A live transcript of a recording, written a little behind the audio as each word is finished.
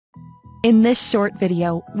In this short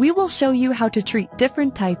video, we will show you how to treat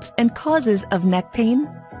different types and causes of neck pain,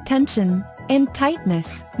 tension, and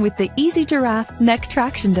tightness with the Easy Giraffe Neck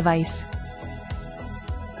Traction Device.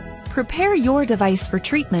 Prepare your device for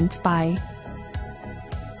treatment by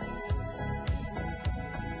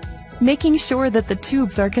making sure that the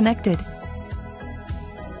tubes are connected,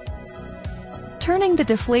 turning the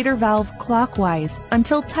deflator valve clockwise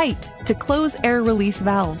until tight to close air release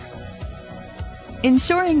valve,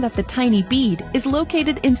 ensuring that the tiny bead is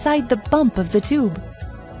located inside the bump of the tube.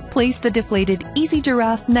 Place the deflated Easy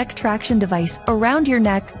Giraffe Neck Traction Device around your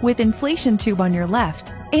neck with inflation tube on your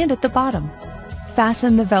left and at the bottom.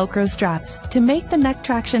 Fasten the Velcro straps to make the neck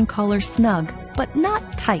traction collar snug but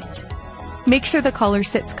not tight. Make sure the collar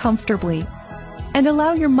sits comfortably and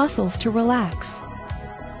allow your muscles to relax.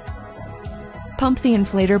 Pump the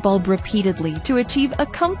inflator bulb repeatedly to achieve a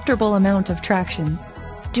comfortable amount of traction.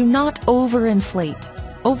 Do not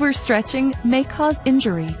overinflate. Overstretching may cause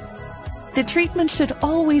injury. The treatment should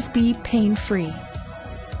always be pain-free.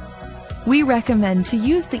 We recommend to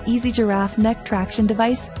use the Easy Giraffe Neck Traction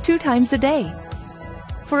Device 2 times a day,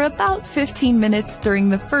 for about 15 minutes during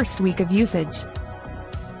the first week of usage,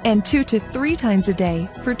 and 2 to 3 times a day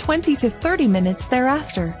for 20 to 30 minutes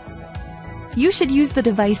thereafter. You should use the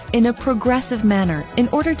device in a progressive manner in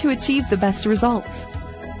order to achieve the best results.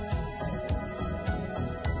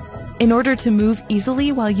 In order to move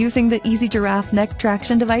easily while using the Easy Giraffe Neck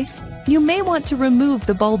Traction Device, you may want to remove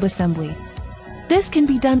the bulb assembly. This can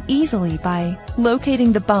be done easily by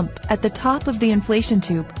locating the bump at the top of the inflation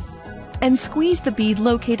tube and squeeze the bead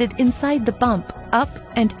located inside the bump up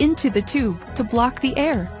and into the tube to block the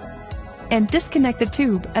air, and disconnect the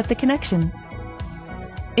tube at the connection.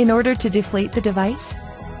 In order to deflate the device,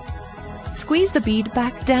 squeeze the bead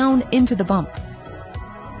back down into the bump.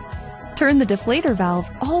 Turn the deflator valve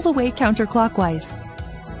all the way counterclockwise.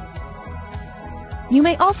 You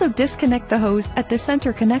may also disconnect the hose at the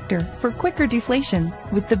center connector for quicker deflation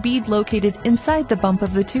with the bead located inside the bump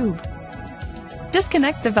of the tube.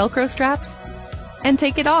 Disconnect the Velcro straps and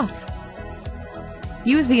take it off.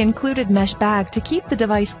 Use the included mesh bag to keep the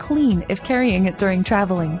device clean if carrying it during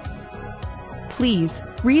traveling. Please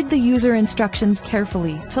read the user instructions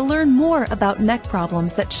carefully to learn more about neck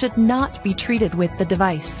problems that should not be treated with the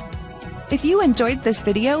device. If you enjoyed this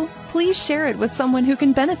video, please share it with someone who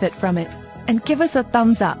can benefit from it, and give us a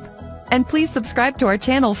thumbs up. And please subscribe to our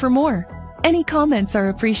channel for more. Any comments are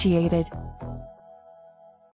appreciated.